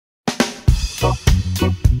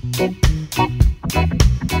Said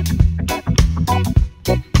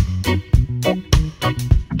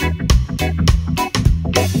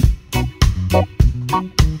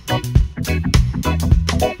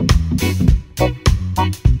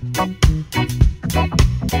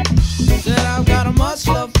I've got a much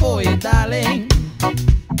love for you, darling,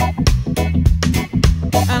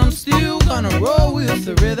 and I'm still gonna roll with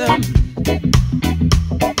the rhythm.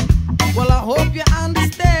 Well, I hope you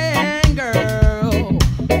understand, girl.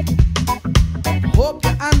 I hope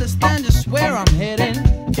you understand just where I'm heading.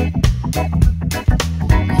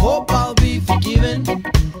 I hope I'll be forgiven.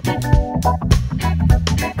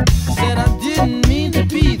 Said I didn't mean to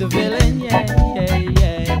be the villain, yeah, yeah,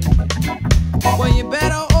 yeah. Well, you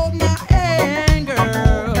better hold my hand,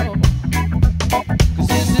 girl, 'cause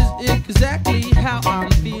this is exactly how I'm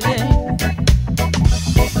feeling.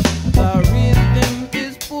 The rhythm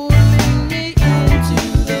is pulling me into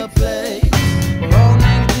the place where all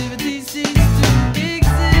negativity ceases to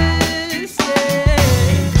exist,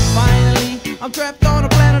 yeah. Finally, I'm trapped on a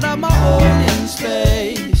planet of my own in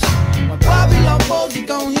space. My Babylon falls, it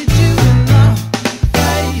gon' hit you in the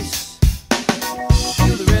face.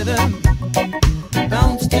 Feel the rhythm,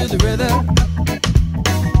 bounce to the rhythm.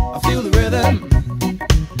 I feel the rhythm,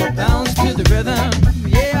 bounce to the rhythm.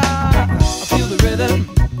 Yeah, I feel the rhythm,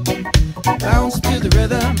 bounce to the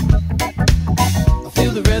rhythm. I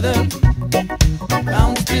feel the rhythm,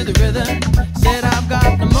 bounce to the rhythm. Said I've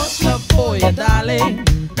got the most love for you, darling,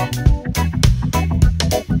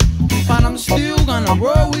 but I'm still gonna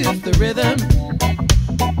roll with the rhythm.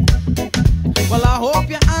 Well, I hope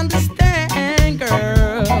you understand,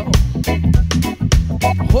 girl.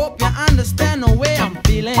 I hope you understand the way I'm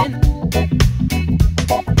feeling.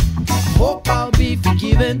 I hope I'll be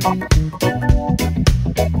forgiven.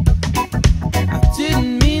 I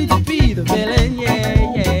didn't mean to be the villain, yeah,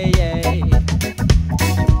 yeah, yeah.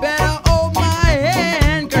 Better hold my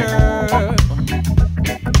hand, girl,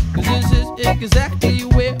 'cause this is exactly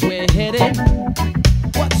where we're headed.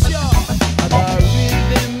 What's your the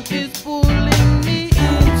rhythm is pulling me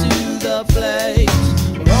into the place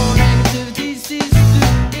where all negativity ceases to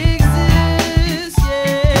exist,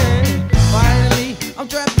 yeah. Finally, I'm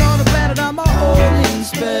trapped on a planet on my own in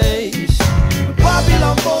space. When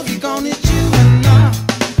Babylon falls, it's gonna hit you in the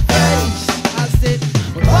face. I said,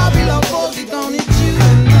 when Babylon falls, it's gonna hit you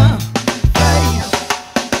in the face.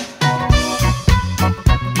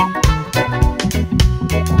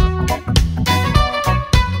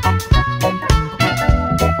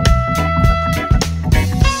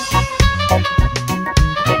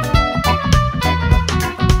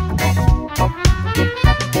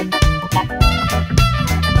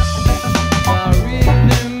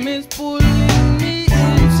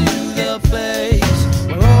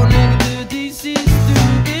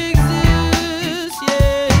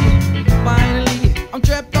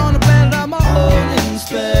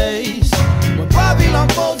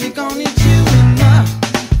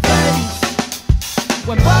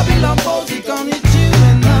 When Babylon falls, it's gonna hit you.